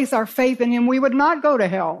we place our faith in him, we would not go to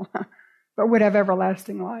hell, but would have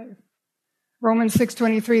everlasting life. Romans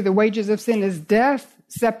 6:23, the wages of sin is death,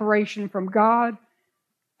 separation from God,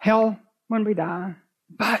 hell when we die.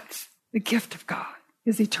 But the gift of God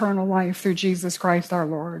is eternal life through Jesus Christ our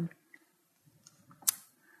Lord.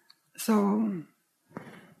 So,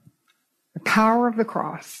 the power of the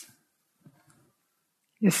cross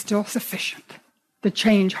is still sufficient to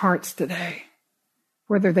change hearts today,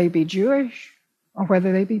 whether they be Jewish or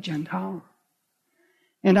whether they be Gentile.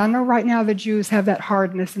 And I know right now the Jews have that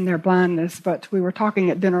hardness and their blindness, but we were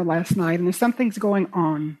talking at dinner last night, and there's something's going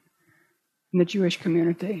on in the Jewish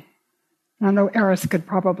community. And I know Eris could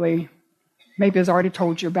probably, maybe has already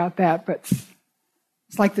told you about that, but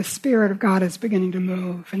it's like the Spirit of God is beginning to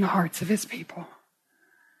move in the hearts of his people.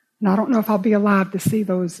 And I don't know if I'll be alive to see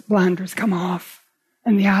those blinders come off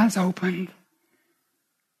and the eyes opened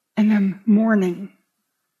and them mourning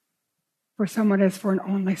for someone as for an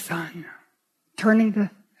only son, turning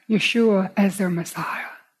to Yeshua as their Messiah.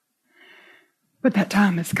 But that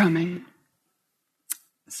time is coming.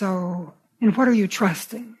 So, in what are you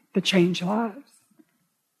trusting to change lives?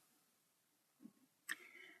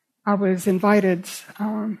 I was invited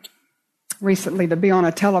recently to be on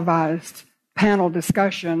a televised panel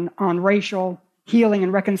discussion on racial healing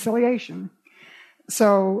and reconciliation.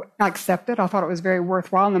 So I accepted. I thought it was very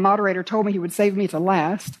worthwhile. And the moderator told me he would save me to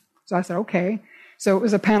last. So I said, okay. So it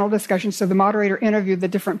was a panel discussion. So the moderator interviewed the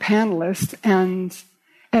different panelists. And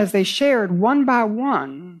as they shared one by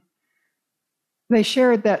one, they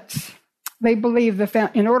shared that they believe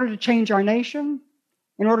in order to change our nation,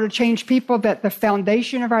 in order to change people, that the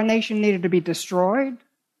foundation of our nation needed to be destroyed.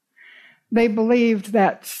 They believed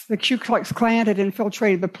that the Ku Klux Klan had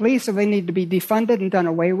infiltrated the police, so they needed to be defunded and done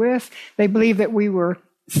away with. They believed that we were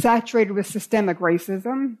saturated with systemic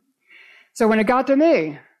racism. So when it got to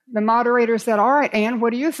me, the moderator said, all right, Ann,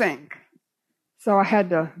 what do you think? So I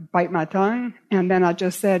had to bite my tongue, and then I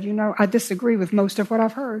just said, I disagree with most of what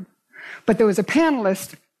I've heard. But there was a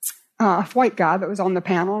panelist, a white guy that was on the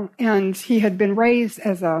panel, and he had been raised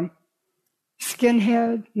as a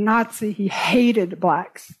skinhead, Nazi. He hated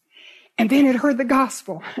blacks. And then he'd heard the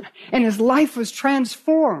gospel, and his life was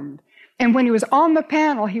transformed. And when he was on the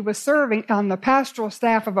panel, he was serving on the pastoral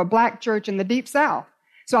staff of a black church in the Deep South.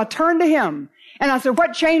 So I turned to him, and I said,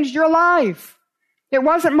 what changed your life? It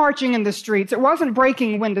wasn't marching in the streets. It wasn't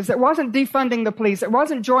breaking windows. It wasn't defunding the police. It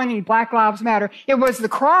wasn't joining Black Lives Matter. It was the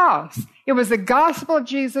cross. It was the gospel of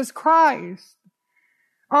Jesus Christ.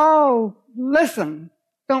 Oh, listen,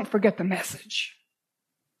 don't forget the message.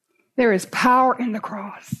 There is power in the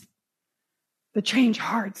cross to change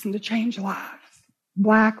hearts and to change lives.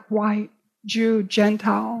 Black, white, Jew,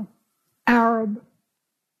 Gentile, Arab,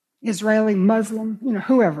 Israeli, Muslim,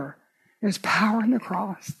 whoever. There's power in the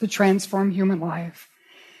cross to transform human life.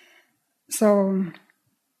 So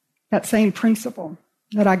that same principle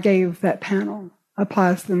that I gave that panel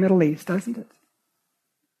applies to the Middle East, doesn't it?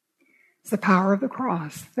 It's the power of the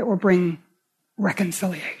cross that will bring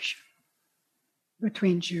reconciliation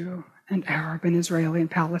between Jew and Arab and Israeli and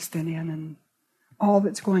Palestinian and all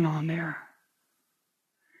that's going on there.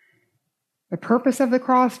 The purpose of the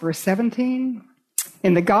cross, verse 17,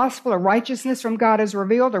 in the gospel, a righteousness from God is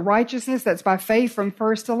revealed, a righteousness that's by faith from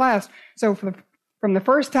first to last. So from the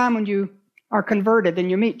first time when you are converted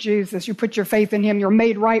and you meet Jesus, you put your faith in him, you're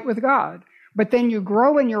made right with God. But then you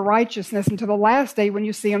grow in your righteousness until the last day when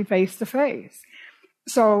you see him face to face.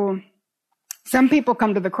 So some people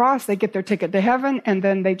come to the cross, they get their ticket to heaven, and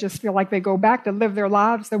then they just feel like they go back to live their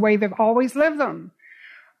lives the way they've always lived them.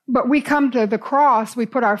 But we come to the cross, we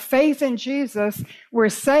put our faith in Jesus, we're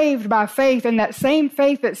saved by faith, and that same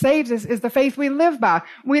faith that saves us is the faith we live by.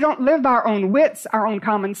 We don't live by our own wits, our own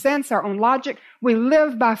common sense, our own logic. We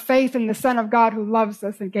live by faith in the Son of God who loves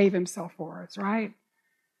us and gave himself for us, right?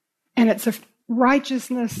 And it's a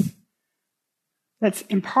righteousness that's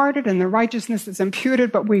imparted and the righteousness that's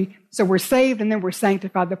imputed, so we're saved and then we're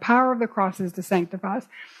sanctified. The power of the cross is to sanctify us.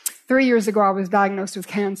 3 years ago, I was diagnosed with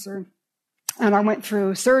cancer, and I went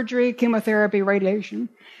through surgery, chemotherapy, radiation.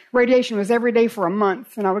 Radiation was every day for a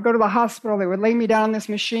month, and I would go to the hospital. They would lay me down on this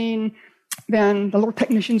machine. Then the little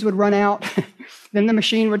technicians would run out. Then the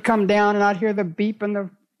machine would come down, and I'd hear the beep and the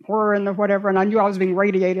whir and the whatever, and I knew I was being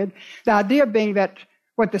radiated. The idea being that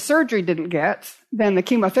what the surgery didn't get, then the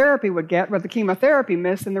chemotherapy would get, what the chemotherapy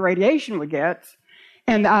missed, and the radiation would get.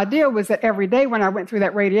 And the idea was that every day when I went through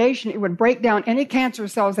that radiation, it would break down any cancer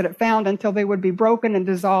cells that it found until they would be broken and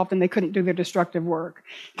dissolved and they couldn't do their destructive work.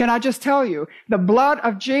 Can I just tell you, the blood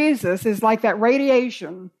of Jesus is like that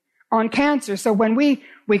radiation on cancer. So when we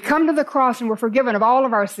come to the cross and we're forgiven of all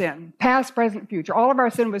of our sin, past, present, future, all of our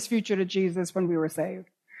sin was future to Jesus when we were saved.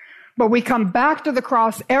 But we come back to the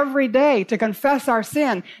cross every day to confess our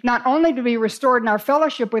sin, not only to be restored in our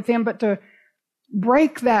fellowship with him, but to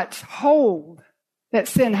break that hold that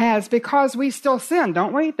sin has, because we still sin,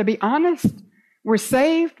 don't we? To be honest, we're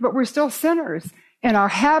saved, but we're still sinners in our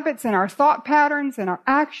habits and our thought patterns and our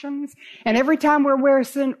actions. And every time we're aware of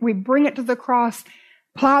sin, we bring it to the cross,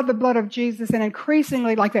 apply the blood of Jesus, and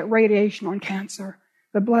increasingly, like that radiation on cancer,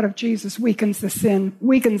 the blood of Jesus weakens the sin,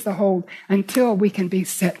 weakens the hold, until we can be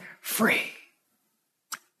set free.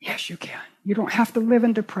 Yes, you can. You don't have to live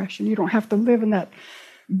in depression. You don't have to live in that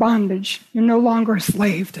bondage. You're no longer a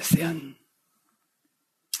slave to sin.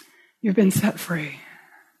 You've been set free.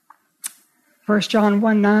 1 John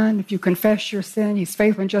 1:9, if you confess your sin, he's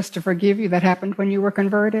faithful and just to forgive you. That happened when you were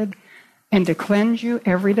converted, and to cleanse you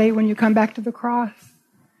every day when you come back to the cross.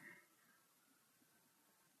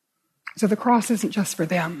 So the cross isn't just for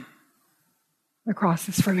them. The cross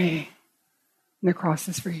is for me, and the cross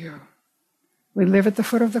is for you. We live at the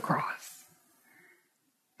foot of the cross,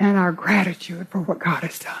 and our gratitude for what God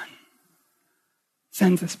has done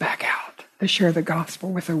sends us back out to share the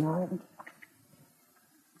gospel with the world.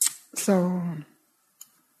 So,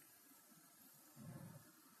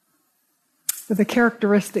 do the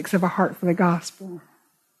characteristics of a heart for the gospel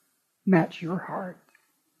match your heart?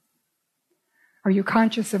 Are you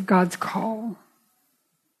conscious of God's call?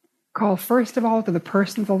 Call first of all to the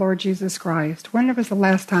person of the Lord Jesus Christ. When was the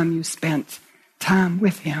last time you spent time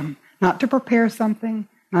with him? Not to prepare something,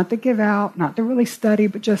 not to give out, not to really study,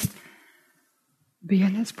 but just be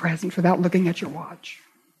in his presence without looking at your watch.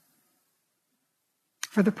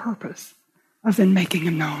 For the purpose of then making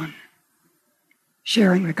him known.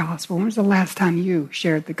 Sharing the gospel. When was the last time you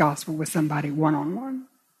shared the gospel with somebody one-on-one?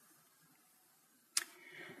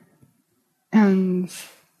 And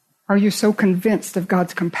are you so convinced of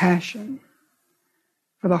God's compassion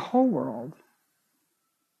for the whole world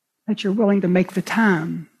that you're willing to make the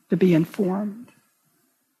time to be informed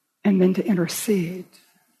and then to intercede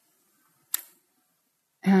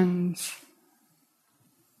and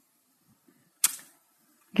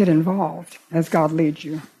get involved as God leads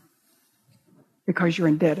you because you're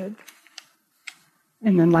indebted?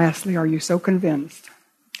 And then lastly, are you so convinced,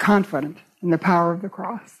 confident in the power of the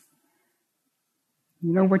cross?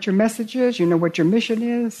 You know what your message is, you know what your mission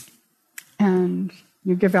is, and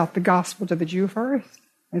you give out the gospel to the Jew first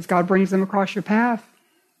as God brings them across your path,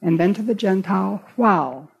 and then to the Gentile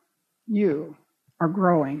while you are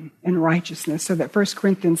growing in righteousness. So that 1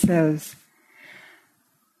 Corinthians says,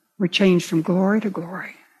 we're changed from glory to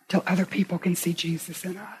glory till other people can see Jesus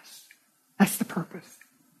in us. That's the purpose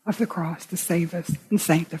of the cross, to save us and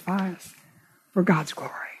sanctify us for God's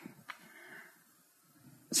glory.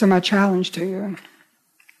 So my challenge to you,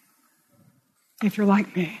 if you're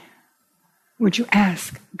like me, would you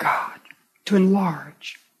ask God to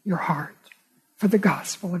enlarge your heart for the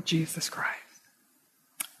gospel of Jesus Christ?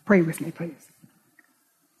 Pray with me, please.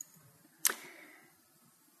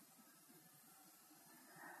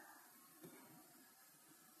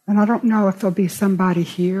 And I don't know if there'll be somebody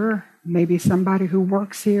here, maybe somebody who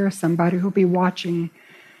works here, somebody who'll be watching,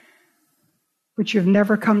 but you've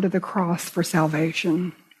never come to the cross for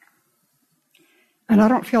salvation. And I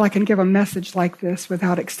don't feel I can give a message like this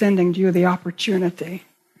without extending to you the opportunity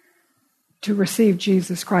to receive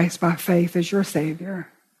Jesus Christ by faith as your Savior.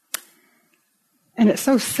 And it's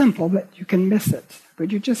so simple that you can miss it,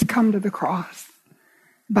 but you just come to the cross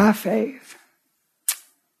by faith.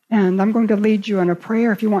 And I'm going to lead you in a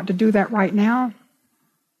prayer. If you want to do that right now,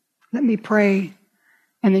 let me pray,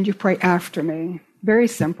 and then you pray after me. Very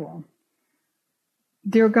simple.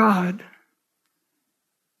 Dear God,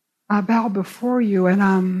 I bow before you, and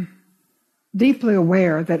I'm deeply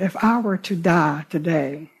aware that if I were to die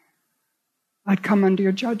today, I'd come under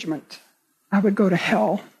your judgment. I would go to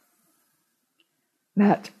hell.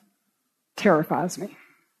 That terrifies me.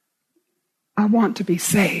 I want to be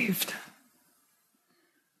saved.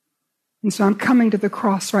 And so I'm coming to the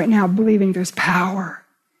cross right now, believing there's power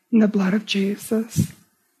in the blood of Jesus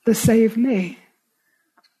to save me.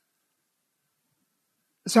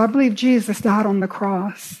 So I believe Jesus died on the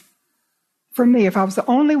cross for me. If I was the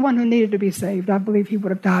only one who needed to be saved, I believe he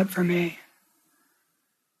would have died for me.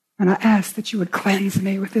 And I ask that you would cleanse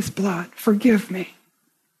me with his blood. Forgive me.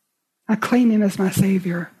 I claim him as my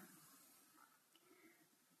Savior.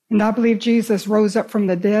 And I believe Jesus rose up from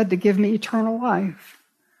the dead to give me eternal life.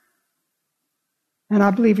 And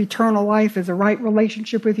I believe eternal life is a right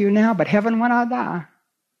relationship with you now, but heaven when I die.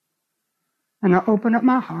 And I open up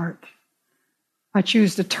my heart. I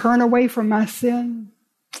choose to turn away from my sin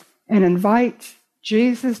and invite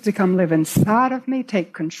Jesus to come live inside of me,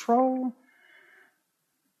 take control.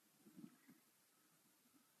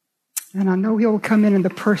 And I know he will come in the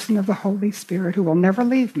person of the Holy Spirit, who will never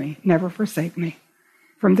leave me, never forsake me.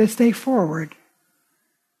 From this day forward,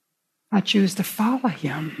 I choose to follow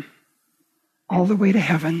him all the way to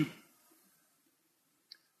heaven.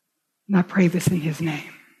 And I pray this in his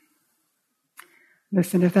name.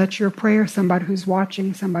 Listen, if that's your prayer, somebody who's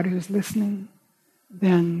watching, somebody who's listening,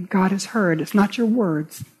 then God has heard. It's not your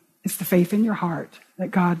words, it's the faith in your heart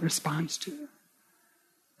that God responds to.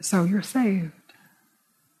 So you're saved.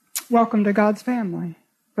 Welcome to God's family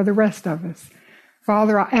for the rest of us.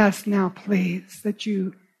 Father, I ask now, please, that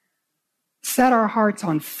you set our hearts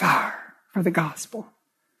on fire for the gospel.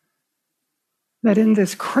 That in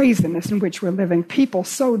this craziness in which we're living, people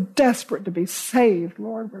so desperate to be saved,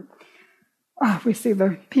 Lord, we see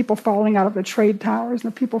the people falling out of the trade towers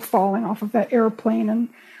and the people falling off of that airplane, and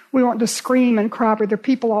we want to scream and cry, but there are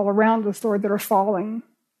people all around us, Lord, that are falling.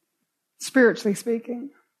 spiritually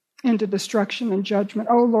speaking, into destruction and judgment.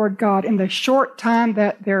 Oh, Lord God, in the short time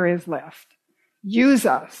that there is left, use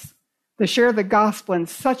us to share the gospel in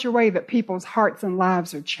such a way that people's hearts and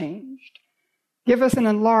lives are changed. Give us an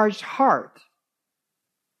enlarged heart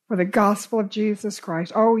for the gospel of Jesus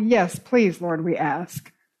Christ. Oh, yes, please, Lord, we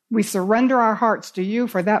ask. We surrender our hearts to you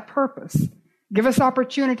for that purpose. Give us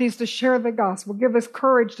opportunities to share the gospel. Give us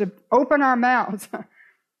courage to open our mouths.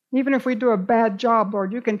 Even if we do a bad job,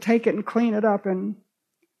 Lord, you can take it and clean it up and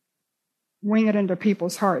wing it into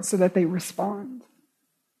people's hearts so that they respond.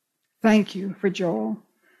 Thank you for Joel.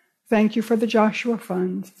 Thank you for the Joshua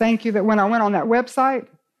Fund. Thank you that when I went on that website,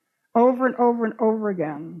 over and over and over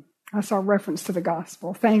again, I saw reference to the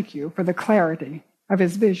gospel. Thank you for the clarity of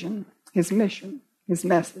his vision, his mission, his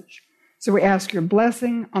message. So we ask your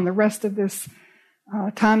blessing on the rest of this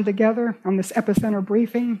time together, on this Epicenter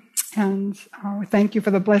briefing. And we thank you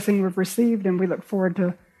for the blessing we've received, and we look forward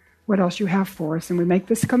to what else you have for us. And we make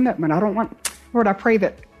this commitment. Lord, I pray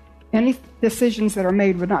that any decisions that are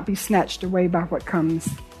made would not be snatched away by what comes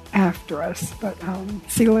after us, but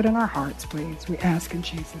seal it in our hearts, please. We ask in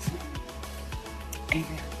Jesus' name.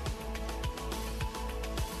 Amen.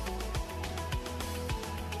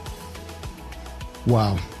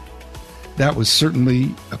 Wow. That was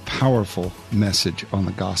certainly a powerful message on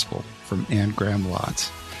the gospel from Anne Graham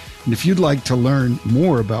Lotz. And if you'd like to learn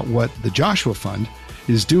more about what the Joshua Fund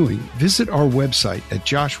is doing, visit our website at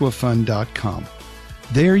joshuafund.com.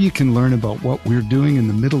 There you can learn about what we're doing in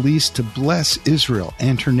the Middle East to bless Israel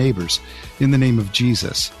and her neighbors in the name of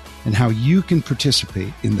Jesus, and how you can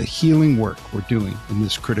participate in the healing work we're doing in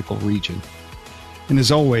this critical region. And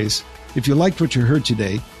as always, if you liked what you heard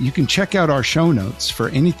today, you can check out our show notes for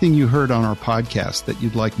anything you heard on our podcast that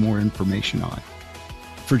you'd like more information on.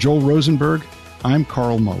 For Joel Rosenberg, I'm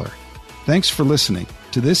Carl Muller. Thanks for listening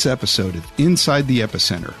to this episode of Inside the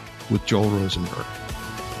Epicenter with Joel Rosenberg.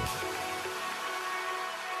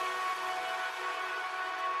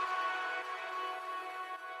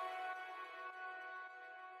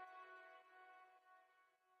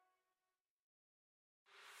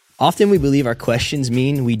 Often we believe our questions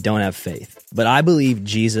mean we don't have faith, but I believe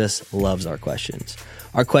Jesus loves our questions.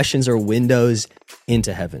 Our questions are windows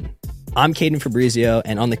into heaven. I'm Caden Fabrizio,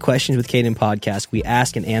 and on the Questions with Caden podcast, we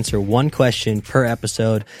ask and answer one question per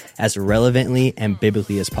episode as relevantly and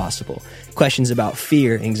biblically as possible. Questions about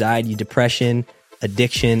fear, anxiety, depression,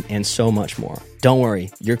 addiction, and so much more. Don't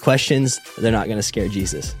worry, your questions, they're not going to scare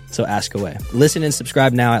Jesus, so ask away. Listen and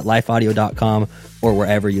subscribe now at lifeaudio.com or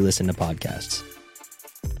wherever you listen to podcasts.